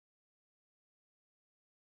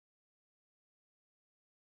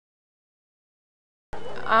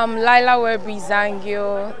Laila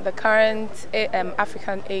Zwangio, the current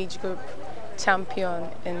African age group champion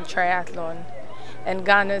in triathlon and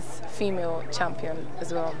Ghana's female champion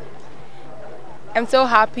as well. I'm so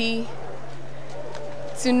happy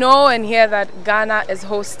to know and hear that Ghana is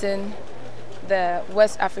hosting the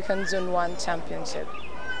West African Zone 1 Championship.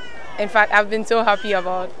 In fact, I've been so happy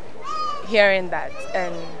about hearing that,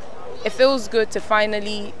 and it feels good to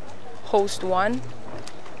finally host one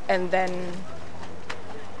and then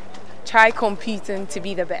try competing to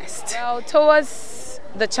be the best. Well, towards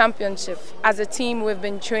the championship, as a team, we've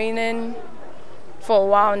been training for a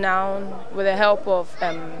while now with the help of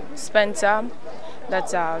Spencer,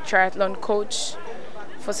 that's our triathlon coach.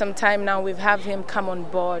 For some time now, we've had him come on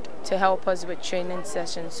board to help us with training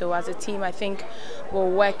sessions. So as a team, I think we're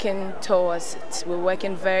working towards it. We're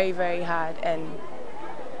working very, very hard. And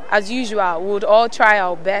as usual, we would all try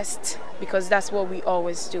our best, because that's what we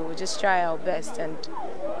always do. We just try our best. And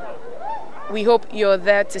we hope you're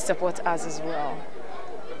there to support us as well.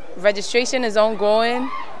 Registration is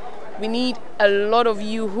ongoing. We need a lot of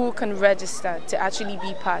you who can register to actually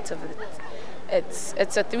be part of it.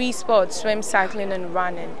 It's a 3-sport, swim, cycling and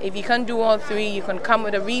running. If you can't do all 3, you can come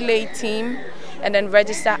with a relay team and then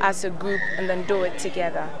register as a group and then do it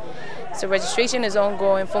together. So registration is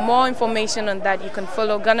ongoing. For more information on that, you can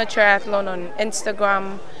follow Ghana Triathlon on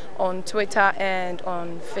Instagram, on Twitter and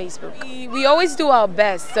on Facebook. We always do our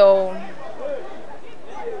best, so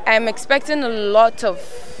I'm expecting a lot of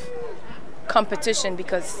competition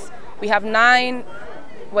because we have 9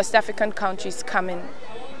 West African countries coming.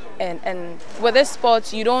 And with this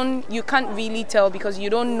sport, you can't really tell because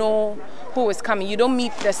you don't know who is coming. You don't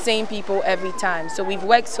meet the same people every time. So we've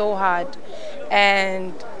worked so hard,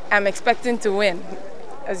 and I'm expecting to win.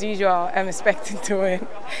 As usual, I'm expecting to win.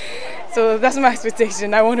 So that's my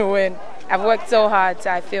expectation. I want to win. I've worked so hard,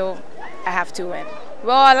 so I feel I have to win.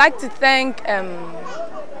 Well, I'd like to thank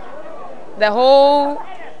the whole,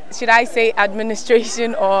 should I say,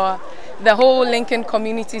 administration or the whole Lincoln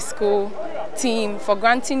Community School team for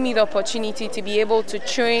granting me the opportunity to be able to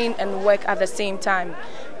train and work at the same time.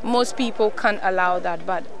 Most people can't allow that,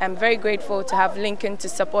 but I'm very grateful to have Lincoln to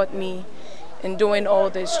support me in doing all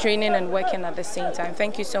this training and working at the same time.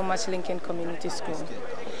 Thank you so much, Lincoln Community School.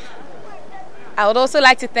 I would also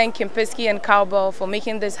like to thank Kempinski and Cowbell for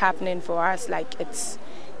making this happening for us. Like, it's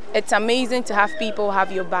amazing to have people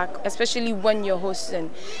have your back, especially when you're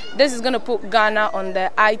hosting. This is going to put Ghana on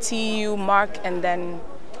the ITU mark, and then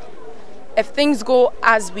if things go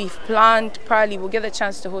as we've planned, probably we'll get a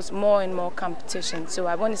chance to host more and more competitions. So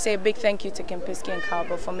I want to say a big thank you to Kempinski and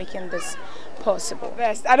Cowbell for making this possible.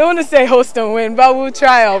 Best. I don't want to say host and win, but we'll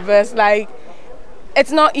try our best. Like,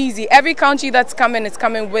 it's not easy. Every country that's coming is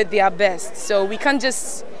coming with their best. So we can't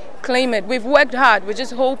just claim it. We've worked hard. We're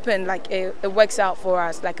just hoping like it works out for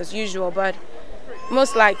us, like as usual. But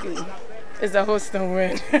most likely, it's a host and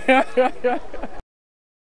win.